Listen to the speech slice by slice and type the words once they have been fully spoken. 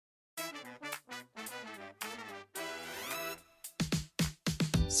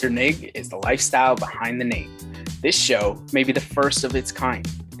CERNIG is the lifestyle behind the name. This show may be the first of its kind.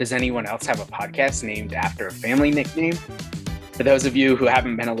 Does anyone else have a podcast named after a family nickname? For those of you who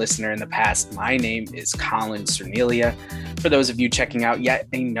haven't been a listener in the past, my name is Colin Cernelia. For those of you checking out yet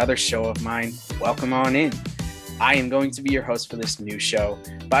another show of mine, welcome on in. I am going to be your host for this new show,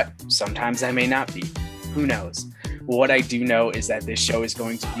 but sometimes I may not be. Who knows? What I do know is that this show is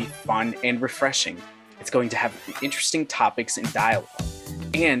going to be fun and refreshing. It's going to have interesting topics and dialogue,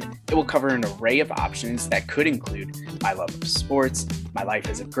 and it will cover an array of options that could include my love of sports, my life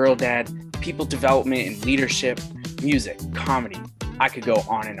as a girl dad, people development and leadership, music, comedy. I could go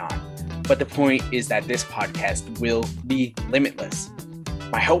on and on. But the point is that this podcast will be limitless.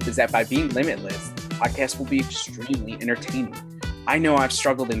 My hope is that by being limitless, the podcast will be extremely entertaining. I know I've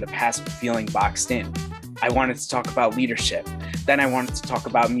struggled in the past with feeling boxed in. I wanted to talk about leadership. Then I wanted to talk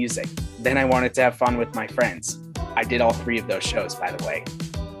about music. Then I wanted to have fun with my friends. I did all three of those shows, by the way.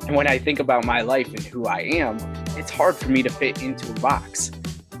 And when I think about my life and who I am, it's hard for me to fit into a box.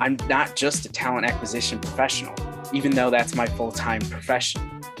 I'm not just a talent acquisition professional, even though that's my full-time profession.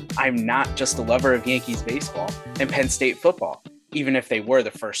 I'm not just a lover of Yankees baseball and Penn State football, even if they were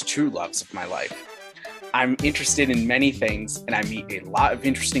the first true loves of my life. I'm interested in many things, and I meet a lot of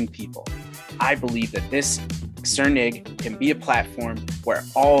interesting people. I believe that this CERNIG can be a platform where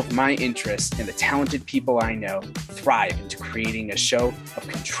all of my interests and the talented people I know thrive into creating a show of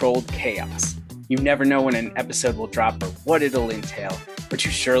controlled chaos. You never know when an episode will drop or what it'll entail, but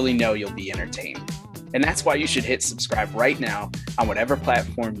you surely know you'll be entertained. And that's why you should hit subscribe right now on whatever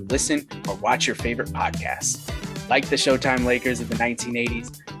platform you listen or watch your favorite podcasts. Like the Showtime Lakers of the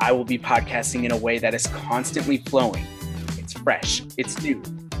 1980s, I will be podcasting in a way that is constantly flowing. It's fresh, it's new,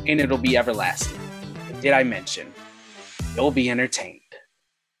 and it'll be everlasting. And did I mention, you'll be entertained.